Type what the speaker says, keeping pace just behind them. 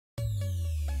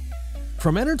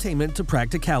From entertainment to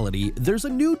practicality, there's a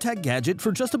new tech gadget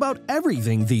for just about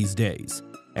everything these days.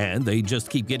 And they just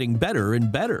keep getting better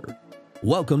and better.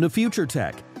 Welcome to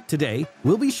FutureTech. Today,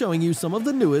 we'll be showing you some of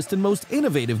the newest and most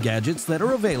innovative gadgets that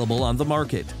are available on the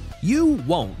market. You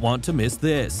won't want to miss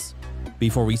this.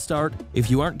 Before we start, if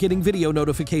you aren't getting video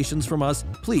notifications from us,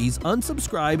 please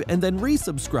unsubscribe and then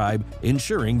resubscribe,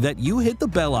 ensuring that you hit the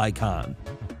bell icon.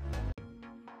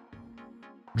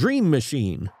 Dream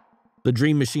Machine. The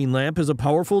Dream Machine lamp is a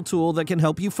powerful tool that can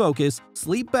help you focus,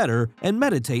 sleep better, and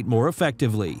meditate more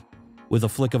effectively. With a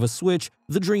flick of a switch,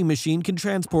 the Dream Machine can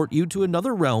transport you to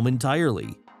another realm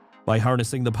entirely. By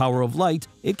harnessing the power of light,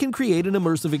 it can create an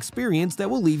immersive experience that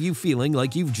will leave you feeling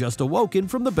like you've just awoken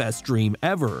from the best dream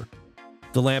ever.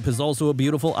 The lamp is also a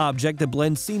beautiful object that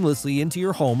blends seamlessly into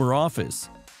your home or office.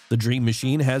 The Dream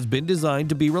Machine has been designed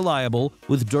to be reliable,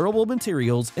 with durable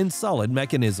materials and solid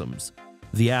mechanisms.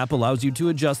 The app allows you to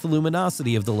adjust the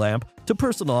luminosity of the lamp to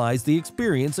personalize the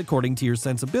experience according to your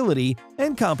sensibility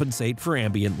and compensate for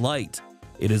ambient light.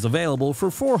 It is available for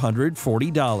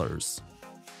 $440.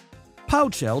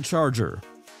 Powchell Charger.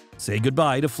 Say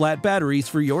goodbye to flat batteries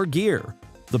for your gear.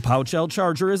 The Powchell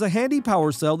Charger is a handy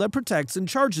power cell that protects and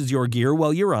charges your gear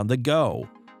while you're on the go.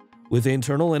 With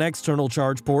internal and external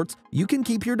charge ports, you can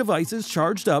keep your devices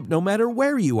charged up no matter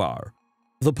where you are.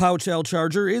 The Powchell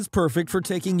Charger is perfect for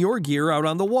taking your gear out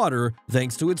on the water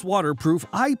thanks to its waterproof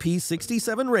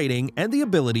IP67 rating and the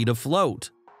ability to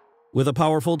float. With a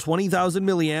powerful 20,000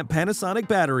 mAh Panasonic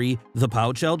battery, the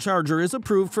Powchell Charger is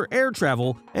approved for air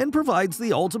travel and provides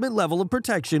the ultimate level of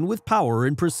protection with power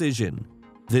and precision.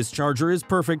 This charger is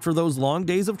perfect for those long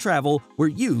days of travel where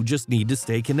you just need to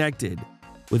stay connected.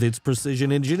 With its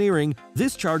precision engineering,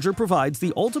 this charger provides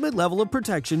the ultimate level of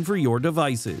protection for your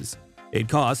devices. It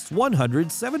costs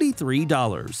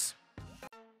 $173.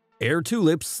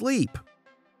 AirTulip Sleep.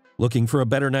 Looking for a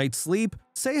better night's sleep?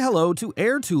 Say hello to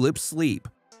AirTulip Sleep.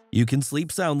 You can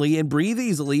sleep soundly and breathe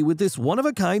easily with this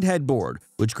one-of-a-kind headboard,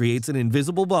 which creates an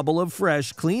invisible bubble of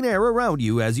fresh, clean air around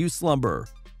you as you slumber.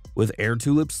 With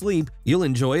AirTulip Sleep, you'll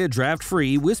enjoy a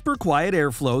draft-free, whisper-quiet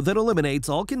airflow that eliminates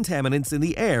all contaminants in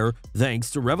the air thanks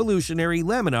to revolutionary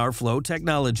laminar flow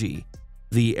technology.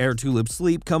 The AirTulip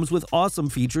Sleep comes with awesome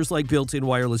features like built-in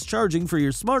wireless charging for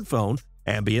your smartphone,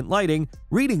 ambient lighting,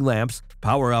 reading lamps,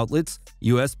 power outlets,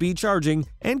 USB charging,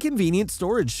 and convenient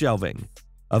storage shelving.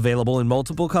 Available in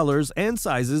multiple colors and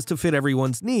sizes to fit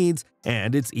everyone's needs,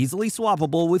 and it's easily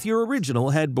swappable with your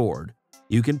original headboard.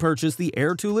 You can purchase the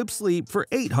AirTulip Sleep for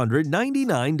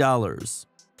 $899.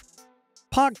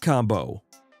 PockCombo.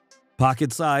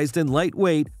 Pocket-sized and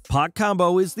lightweight,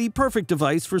 PockCombo is the perfect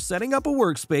device for setting up a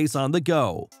workspace on the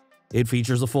go. It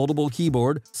features a foldable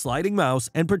keyboard, sliding mouse,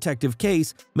 and protective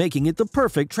case, making it the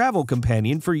perfect travel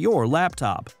companion for your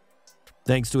laptop.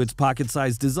 Thanks to its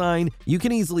pocket-sized design, you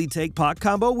can easily take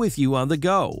PockCombo with you on the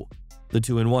go. The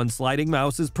 2-in-1 sliding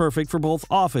mouse is perfect for both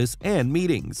office and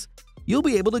meetings. You'll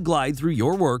be able to glide through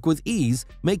your work with ease,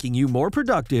 making you more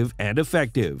productive and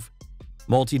effective.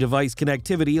 Multi-device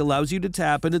connectivity allows you to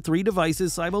tap into 3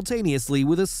 devices simultaneously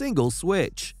with a single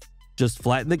switch. Just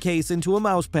flatten the case into a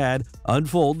mouse pad,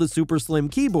 unfold the super slim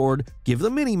keyboard, give the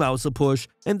mini mouse a push,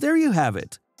 and there you have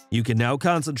it. You can now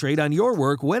concentrate on your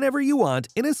work whenever you want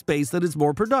in a space that is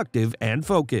more productive and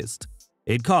focused.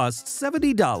 It costs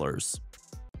 $70.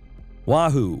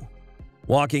 Wahu.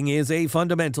 Walking is a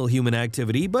fundamental human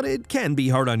activity, but it can be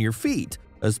hard on your feet,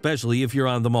 especially if you're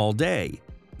on them all day.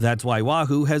 That's why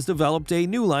Wahu has developed a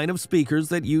new line of speakers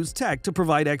that use tech to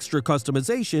provide extra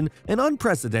customization and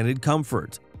unprecedented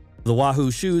comfort. The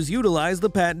Wahu shoes utilize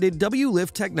the patented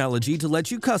W-Lift technology to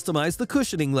let you customize the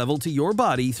cushioning level to your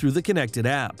body through the connected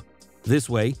app. This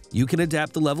way, you can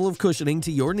adapt the level of cushioning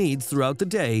to your needs throughout the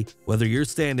day, whether you're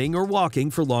standing or walking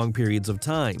for long periods of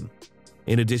time.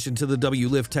 In addition to the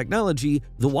W-Lift technology,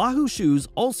 the Wahu shoes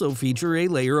also feature a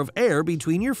layer of air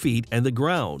between your feet and the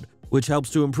ground, which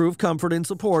helps to improve comfort and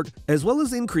support, as well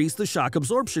as increase the shock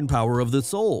absorption power of the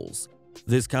soles.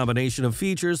 This combination of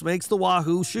features makes the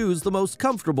Wahu shoes the most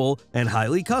comfortable and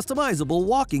highly customizable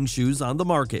walking shoes on the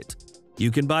market.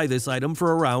 You can buy this item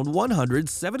for around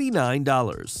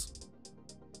 $179.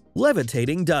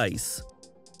 Levitating Dice.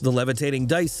 The Levitating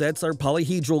Dice sets are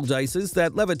polyhedral dices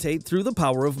that levitate through the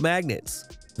power of magnets.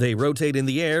 They rotate in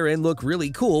the air and look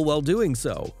really cool while doing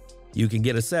so. You can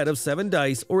get a set of 7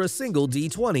 dice or a single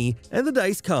D20, and the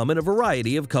dice come in a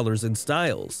variety of colors and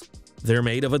styles. They're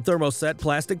made of a thermoset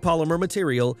plastic polymer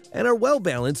material and are well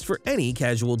balanced for any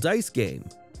casual dice game.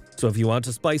 So if you want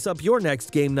to spice up your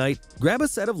next game night, grab a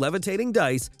set of levitating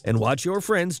dice and watch your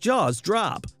friends' jaws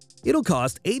drop. It'll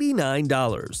cost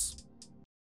 $89.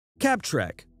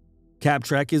 Kaptrek.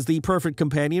 Kaptrek is the perfect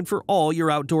companion for all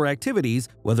your outdoor activities,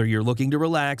 whether you're looking to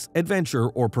relax, adventure,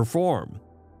 or perform.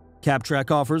 Kaptrek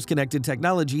offers connected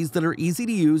technologies that are easy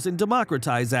to use and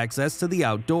democratize access to the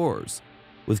outdoors.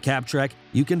 With Kaptrek,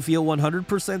 you can feel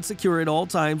 100% secure at all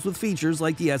times with features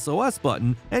like the SOS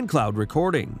button and cloud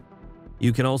recording.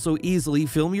 You can also easily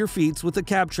film your feats with the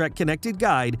Kaptrek Connected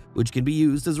Guide, which can be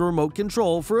used as a remote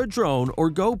control for a drone or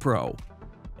GoPro.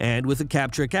 And with the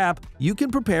Kaptrek app, you can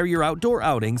prepare your outdoor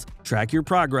outings, track your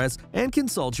progress, and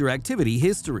consult your activity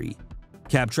history.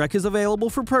 Kaptrek is available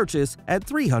for purchase at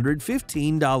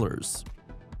 $315.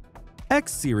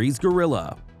 X-Series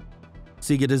Gorilla.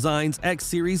 Sega Design's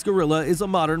X-Series Gorilla is a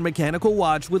modern mechanical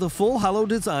watch with a full hollow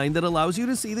design that allows you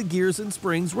to see the gears and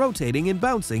springs rotating and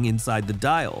bouncing inside the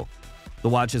dial. The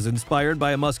watch is inspired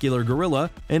by a muscular gorilla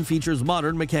and features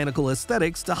modern mechanical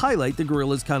aesthetics to highlight the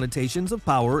gorilla's connotations of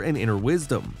power and inner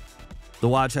wisdom. The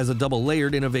watch has a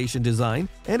double-layered innovation design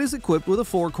and is equipped with a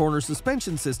four-corner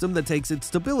suspension system that takes its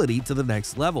stability to the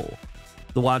next level.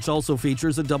 The watch also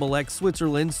features a XX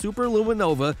Switzerland Super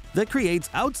Luminova that creates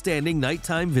outstanding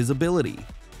nighttime visibility.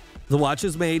 The watch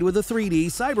is made with a 3D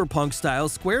cyberpunk-style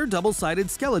square double-sided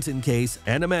skeleton case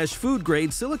and a mesh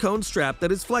food-grade silicone strap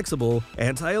that is flexible,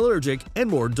 anti-allergic, and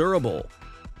more durable.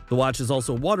 The watch is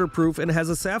also waterproof and has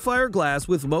a sapphire glass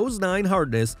with Mohs 9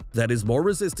 hardness that is more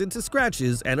resistant to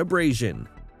scratches and abrasion.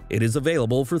 It is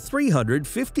available for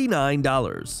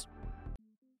 $359.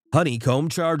 Honeycomb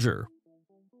Charger.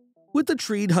 With the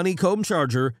Treed Honeycomb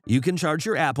Charger, you can charge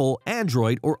your Apple,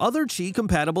 Android, or other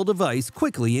Qi-compatible device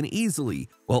quickly and easily,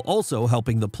 while also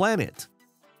helping the planet.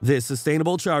 This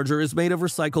sustainable charger is made of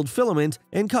recycled filament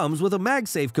and comes with a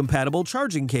MagSafe-compatible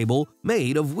charging cable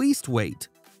made of waste weight.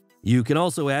 You can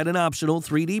also add an optional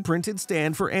 3D printed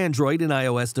stand for Android and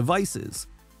iOS devices.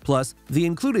 Plus, the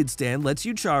included stand lets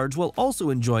you charge while also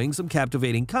enjoying some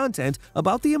captivating content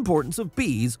about the importance of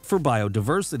bees for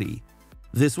biodiversity.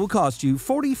 This will cost you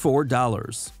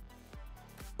 $44.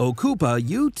 Ocoopa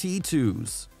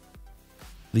UT2s.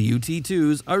 The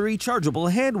UT2s are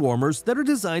rechargeable hand warmers that are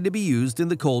designed to be used in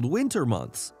the cold winter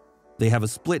months. They have a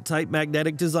split-type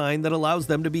magnetic design that allows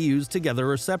them to be used together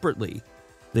or separately.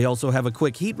 They also have a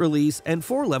quick heat release and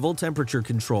 4-level temperature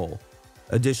control.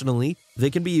 Additionally, they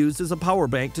can be used as a power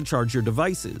bank to charge your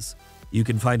devices. You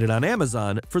can find it on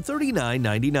Amazon for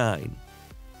 $39.99.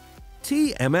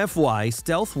 T-Mfy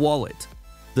Stealth Wallet.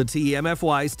 The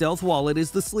T-Mfy Stealth Wallet is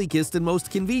the sleekest and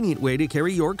most convenient way to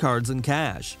carry your cards and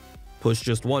cash. Push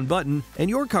just one button and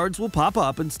your cards will pop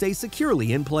up and stay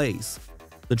securely in place.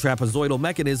 The trapezoidal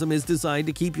mechanism is designed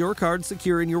to keep your cards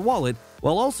secure in your wallet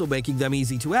while also making them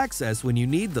easy to access when you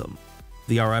need them.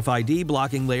 The RFID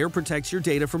blocking layer protects your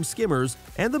data from skimmers,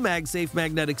 and the MagSafe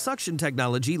magnetic suction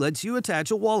technology lets you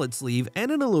attach a wallet sleeve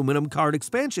and an aluminum card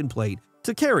expansion plate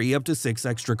to carry up to 6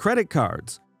 extra credit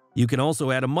cards. You can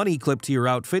also add a money clip to your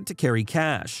outfit to carry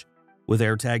cash. With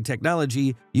AirTag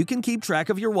technology, you can keep track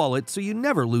of your wallet so you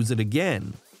never lose it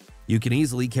again. You can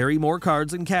easily carry more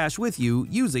cards and cash with you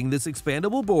using this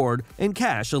expandable board and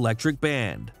cash electric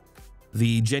band.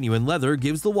 The genuine leather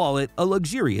gives the wallet a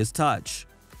luxurious touch.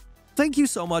 Thank you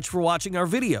so much for watching our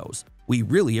videos. We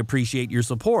really appreciate your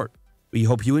support. We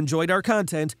hope you enjoyed our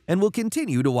content and will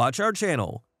continue to watch our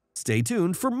channel. Stay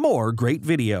tuned for more great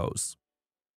videos.